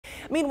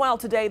Meanwhile,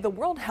 today, the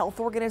World Health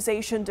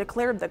Organization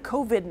declared the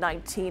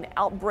COVID-19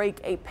 outbreak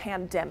a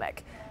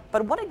pandemic.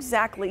 But what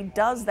exactly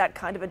does that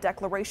kind of a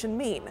declaration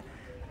mean?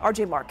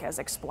 RJ Marquez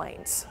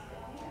explains.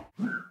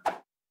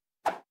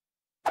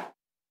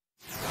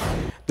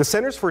 The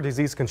Centers for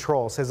Disease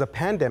Control says a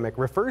pandemic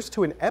refers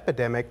to an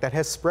epidemic that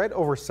has spread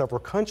over several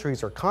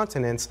countries or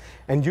continents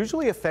and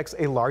usually affects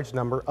a large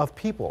number of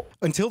people.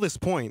 Until this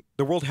point,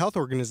 the World Health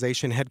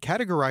Organization had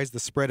categorized the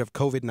spread of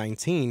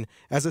COVID-19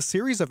 as a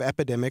series of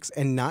epidemics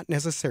and not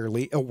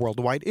necessarily a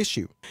worldwide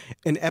issue.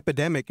 An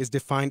epidemic is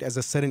defined as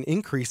a sudden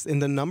increase in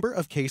the number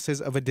of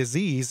cases of a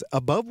disease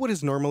above what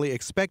is normally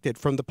expected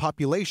from the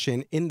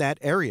population in that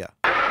area.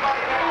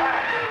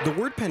 The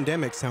word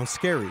pandemic sounds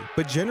scary,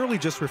 but generally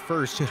just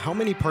refers to how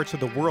many parts of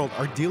the world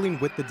are dealing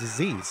with the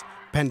disease.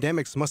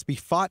 Pandemics must be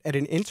fought at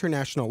an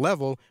international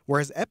level,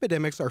 whereas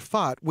epidemics are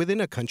fought within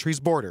a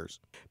country's borders.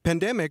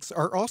 Pandemics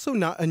are also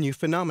not a new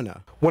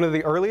phenomena. One of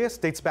the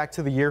earliest dates back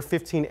to the year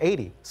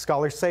 1580.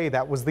 Scholars say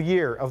that was the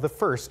year of the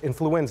first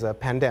influenza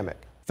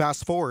pandemic.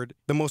 Fast forward,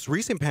 the most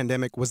recent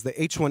pandemic was the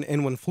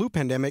H1N1 flu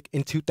pandemic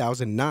in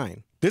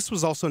 2009. This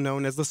was also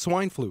known as the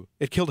swine flu.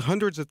 It killed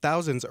hundreds of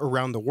thousands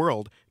around the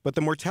world, but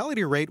the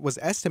mortality rate was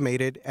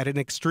estimated at an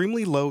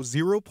extremely low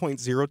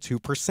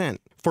 0.02%.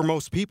 For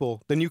most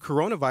people, the new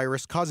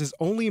coronavirus causes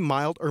only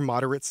mild or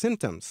moderate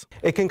symptoms.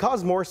 It can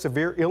cause more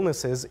severe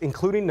illnesses,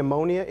 including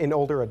pneumonia in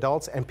older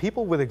adults and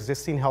people with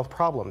existing health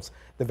problems.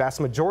 The vast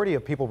majority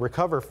of people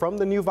recover from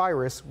the new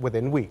virus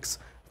within weeks.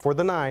 For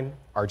the 9,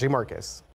 RJ Marquez.